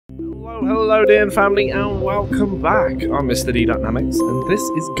Hello dear family and welcome back. I'm Mr. D.Namics and this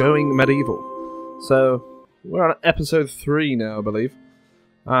is Going Medieval. So, we're on episode 3 now I believe.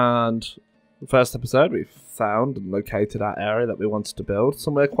 And the first episode we found and located our area that we wanted to build.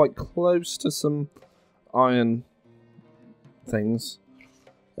 Somewhere quite close to some iron things.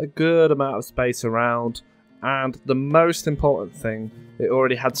 A good amount of space around. And the most important thing, it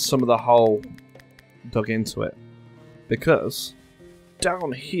already had some of the hole dug into it. Because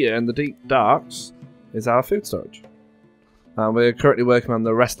down here in the deep darks is our food storage. And we're currently working on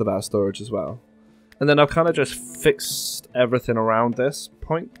the rest of our storage as well. And then I've kind of just fixed everything around this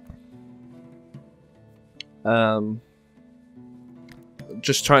point.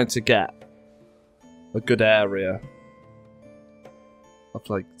 Just trying to get a good area of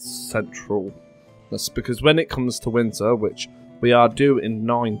like centralness, because when it comes to winter, which we are due in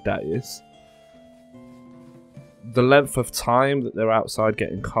 9 days, the length of time that they're outside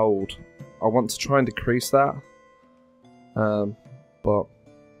getting cold, I want to try and decrease that. But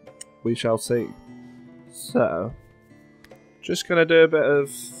we shall see. So, just going to do a bit of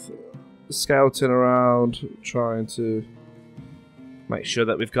scouting around, trying to make sure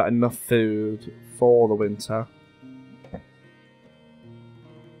that we've got enough food for the winter.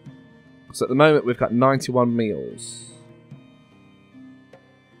 So at the moment we've got 91 meals.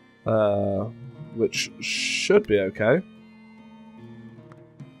 Which should be okay.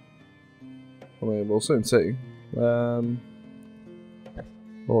 I mean, we'll soon see. All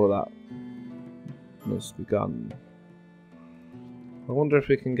of that must be gone. I wonder if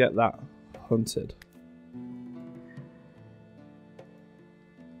we can get that hunted.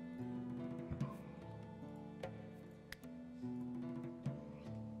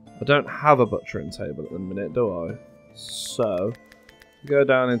 I don't have a butchering table at the minute, do I? So go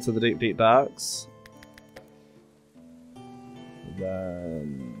down into the deep darks.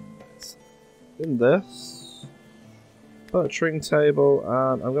 Then in this butchering table,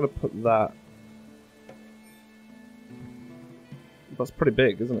 and I'm going to put that. That's pretty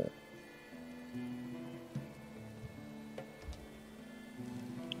big, isn't it?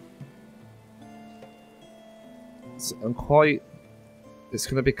 I'm quite. It's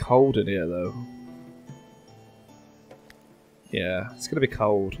going to be cold in here, though. Yeah, it's going to be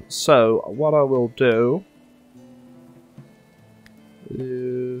cold. So, what I will do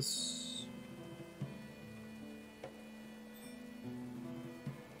is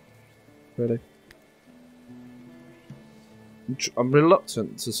really, I'm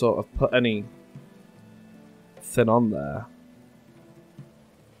reluctant to sort of put anything on there.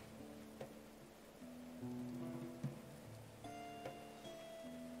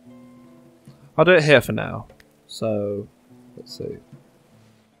 I'll do it here for now. So let's see.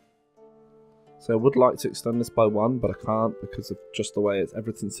 So I would like to extend this by 1, but I can't because of just the way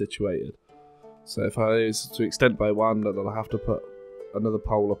everything's situated. So if I use to extend by 1, then I'll have to put another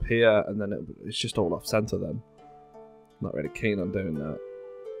pole up here, and then it's just all off center. Then not really keen on doing that.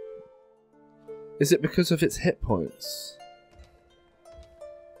 Is it because of its hit points?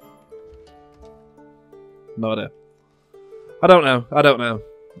 No idea. I don't know. I don't know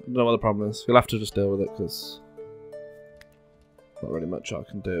what the problem is. You'll have to just deal with it because not really much I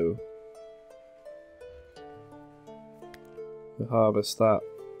can do. Harvest that.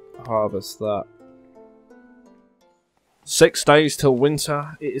 Harvest that. 6 days till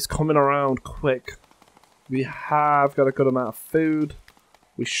winter. It is coming around quick. We have got a good amount of food.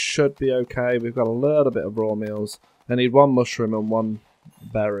 We should be okay. We've got a little bit of raw meals. I need 1 mushroom and 1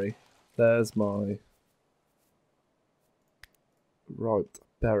 berry. There's my ripe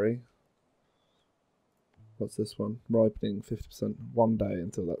berry. What's this one? Ripening 50%. 1 day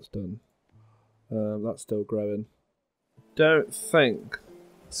until that's done. That's still growing. Don't think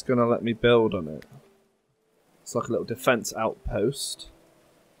it's gonna let me build on it. It's like a little defense outpost.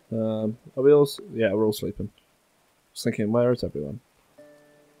 Are we all? Yeah, we're all sleeping. I was thinking, where is everyone?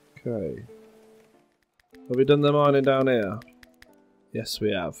 Okay. Have we done the mining down here? Yes,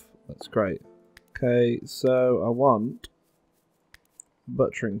 we have. That's great. Okay, so I want a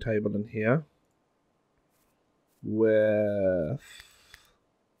butchering table in here with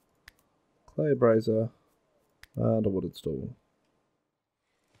clay brazier and a wooden stool.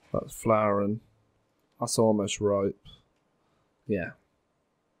 That's flowering. That's almost ripe. Yeah.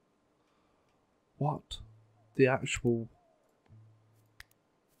 What? The actual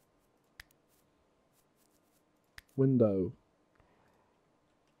window.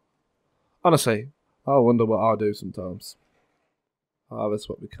 Honestly, I wonder what I do sometimes. Harvest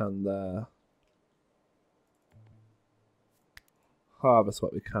what we can there. Harvest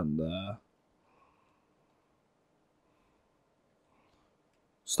what we can there.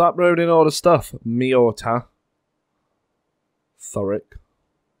 Stop ruining all the stuff, Miota. Thoric.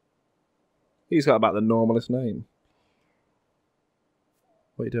 He's got about the normalest name.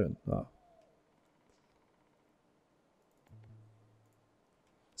 What are you doing? Oh.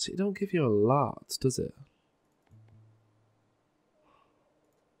 See, it don't give you a lot, does it?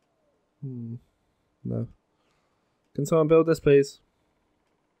 No. Can someone build this, please?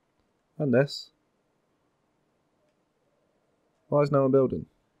 And this? Why is no one building?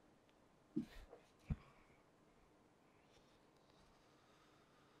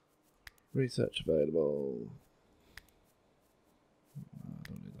 Research available. No,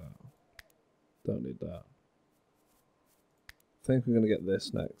 don't need that. Don't need that. I think we're going to get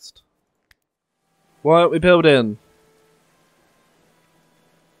this next. Why aren't we building?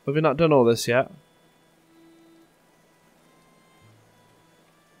 Have we not done all this yet?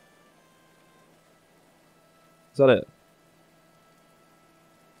 Is that it?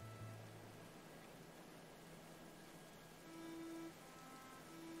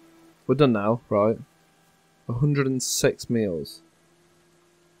 We're done now, right? 106 meals.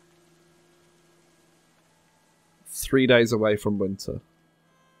 3 days away from winter.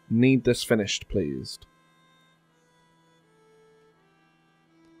 Need this finished, please.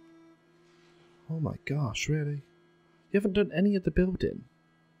 Oh my gosh, really? You haven't done any of the building?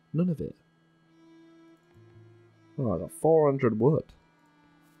 None of it? Oh, I got 400 wood.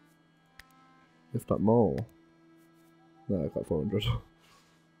 If not more. No, I got 400.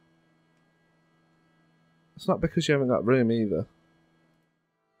 It's not because you haven't got room either.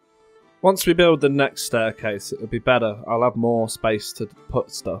 Once we build the next staircase, it'll be better. I'll have more space to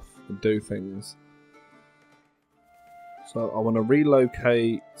put stuff and do things. So I want to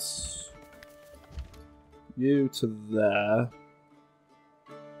relocate you to there.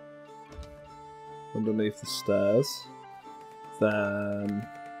 Underneath the stairs. Then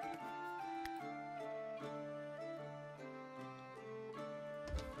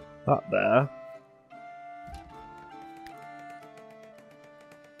that there.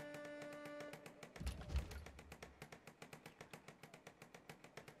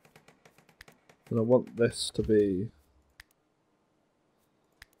 And I want this to be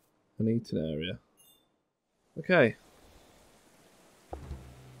an eating area. Okay.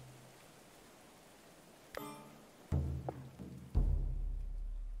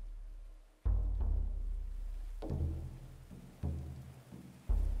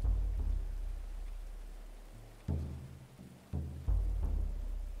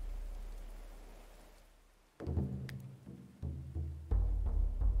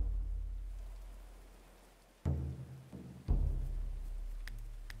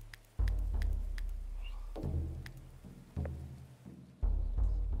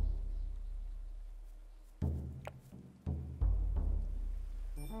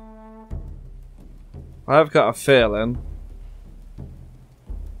 I've got a feeling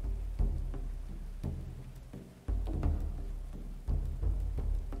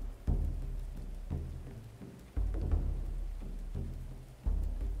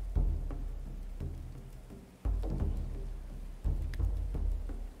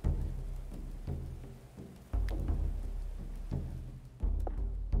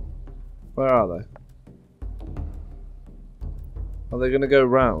where are they? Are they going to go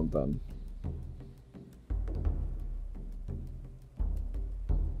round then?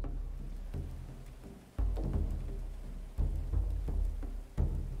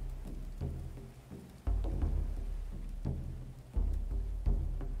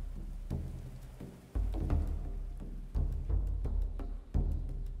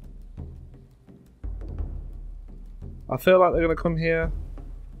 I feel like they're going to come here.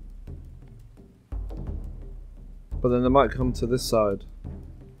 But then they might come to this side.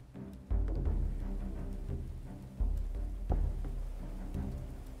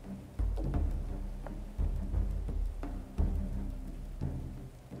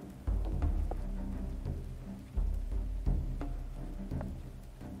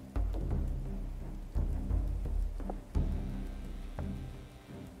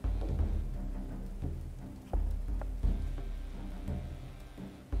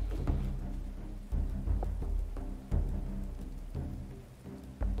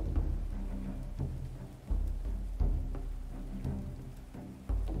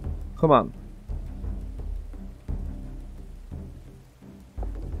 Come on.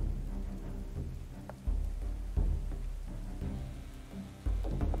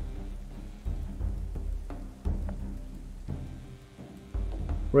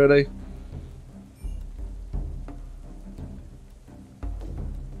 Really?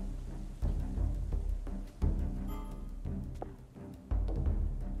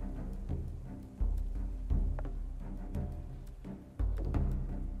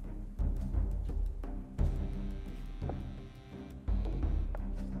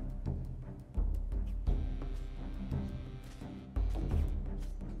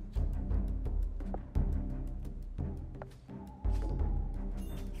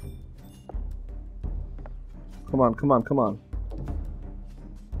 Come on, come on, come on.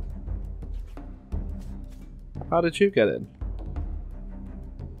 How did you get in?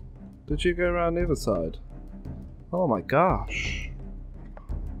 Did you go around the other side? Oh my gosh.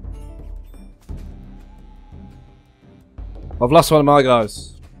 I've lost one of my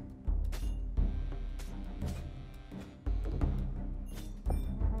guys.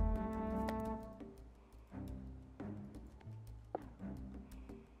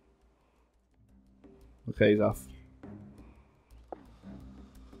 Okay, he's off.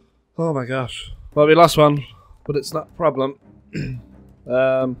 Oh my gosh. Well, we lost one, but it's not a problem.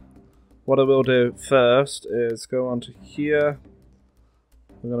 What I will do first is go on to here.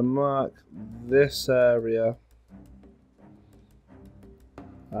 I'm going to mark this area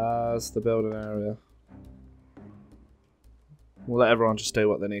as the building area. We'll let everyone just do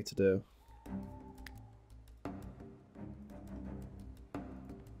what they need to do.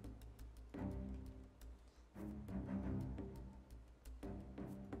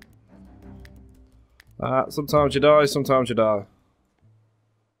 Sometimes you die, sometimes you die.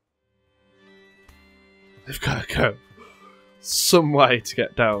 They've got to go some way to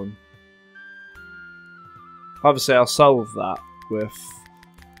get down. Obviously, I'll solve that with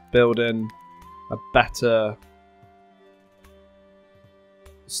building a better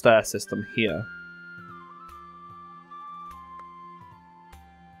stair system here.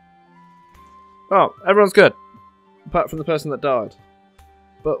 Oh, everyone's good, apart from the person that died.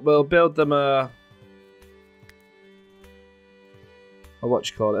 But we'll build them a what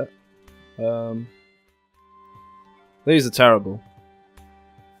you call it. These are terrible.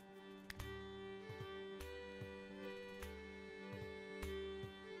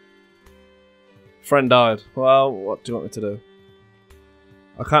 Friend died. Well, what do you want me to do?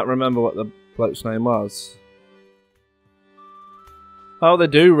 I can't remember what the bloke's name was. Oh, they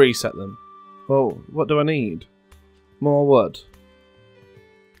do reset them. Well, what do I need? More wood.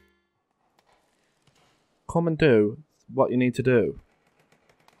 Come and do what you need to do.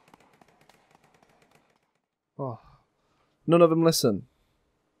 Oh, none of them listen.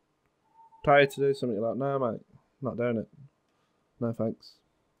 Try to do something like, no mate, not doing it. No thanks.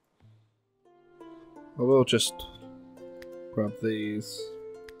 I will just grab these.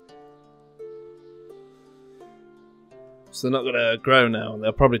 So they're not going to grow now,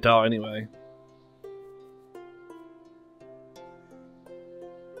 they'll probably die anyway.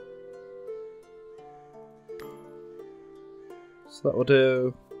 So that will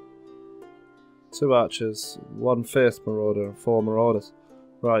do 2 archers, 1 fierce marauder and 4 marauders.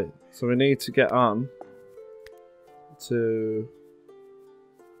 Right, so we need to get on to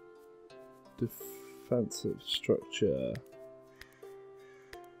defensive structure.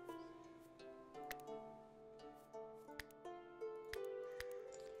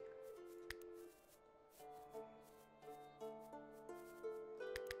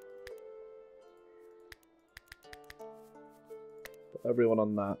 Put everyone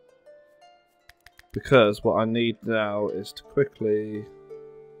on that. Because what I need now is to quickly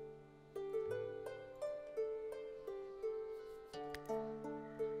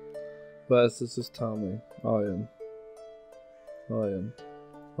where's does this tell me? Iron. Iron.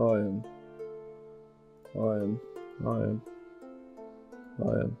 Iron. Iron. Iron.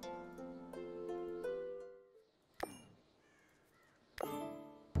 Iron.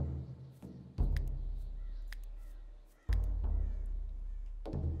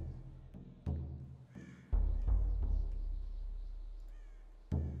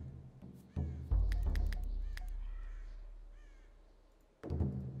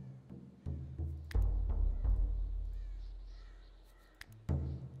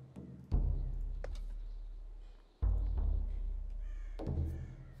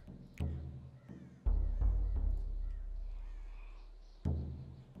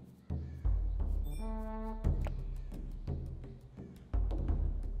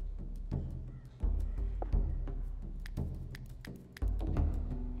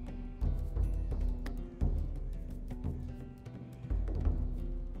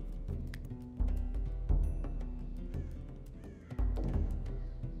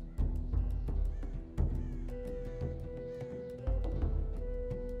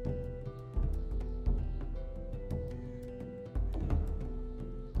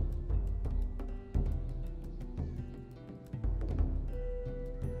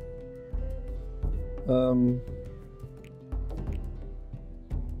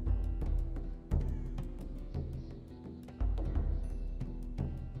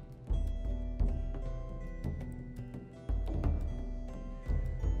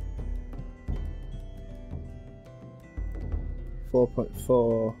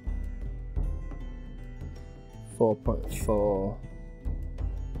 4.4.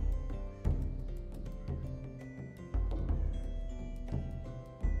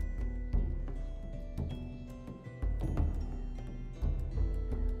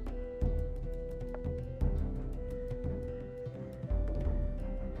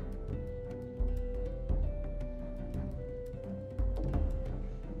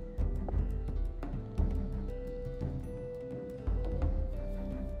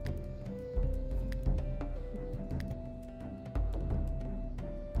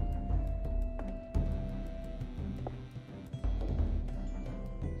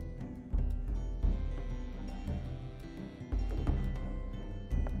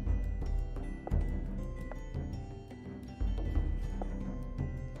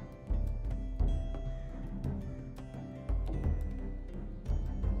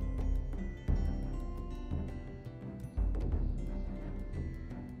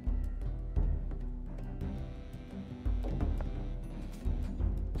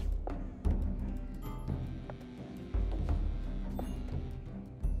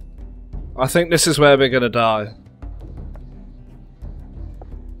 I think this is where we're gonna die.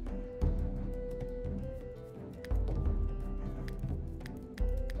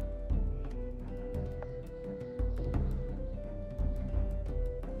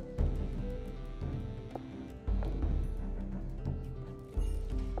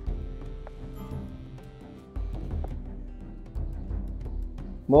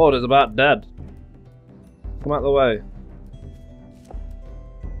 Maud is about dead. Come out of the way.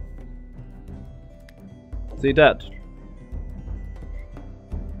 Is he dead?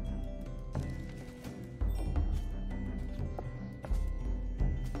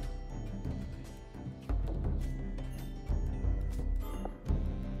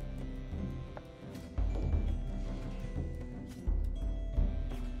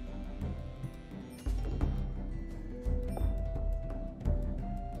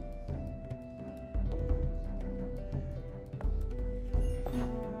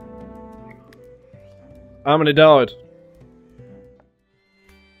 How many died?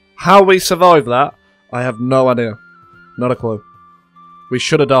 How we survived that, I have no idea. Not a clue. We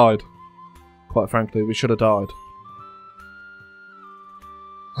should have died. Quite frankly, we should have died.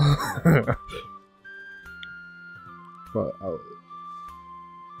 Right,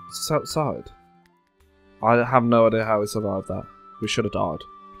 it's outside. I have no idea how we survived that. We should have died.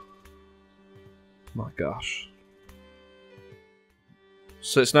 My gosh.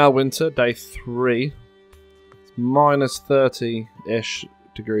 So it's now winter, day 3. It's minus 30-ish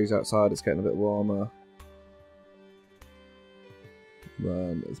degrees outside. It's getting a bit warmer.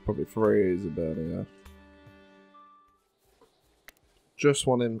 Then it's probably freezing burning out. Just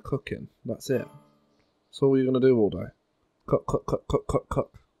want him cooking. That's it. That's all you're gonna do all day. Cook, cook, cook, cook, cook,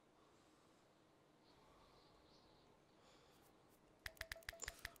 cook.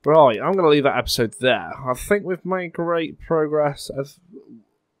 Right, I'm going to leave that episode there. I think we've made great progress.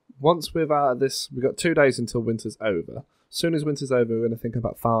 Once we're out of this, we've got 2 days until winter's over. As soon as winter's over, we're going to think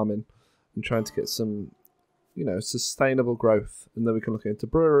about farming and trying to get some, you know, sustainable growth. And then we can look into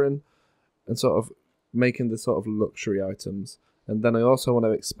brewing and sort of making the sort of luxury items. And then I also want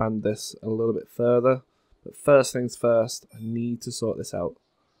to expand this a little bit further. But first things first, I need to sort this out.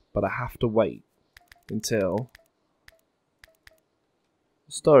 But I have to wait until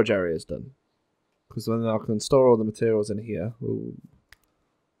storage area is done, because then I can store all the materials in here. Ooh,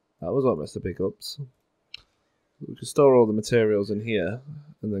 that was almost a big ups. We can store all the materials in here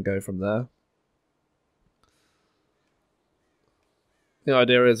and then go from there. The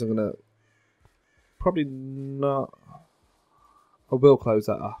idea is I'm gonna probably not. I will close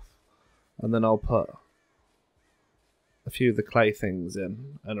that off, and then I'll put a few of the clay things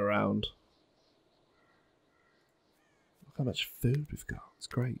in and around. How much food we've got. It's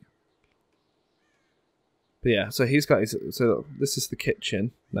great. But yeah, so he's got his, so this is the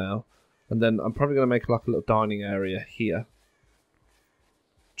kitchen now. And then I'm probably going to make like a little dining area here.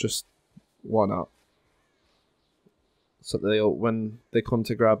 Just why not? So they all, when they come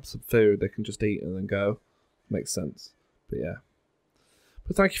to grab some food, they can just eat and then go. Makes sense. But yeah.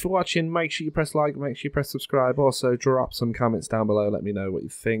 But thank you for watching. Make sure you press like, make sure you press subscribe. Also, drop some comments down below. Let me know what you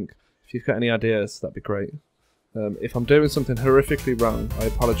think. If you've got any ideas, that'd be great. If I'm doing something horrifically wrong, I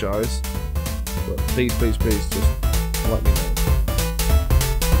apologise. But please, please, please, just let me know.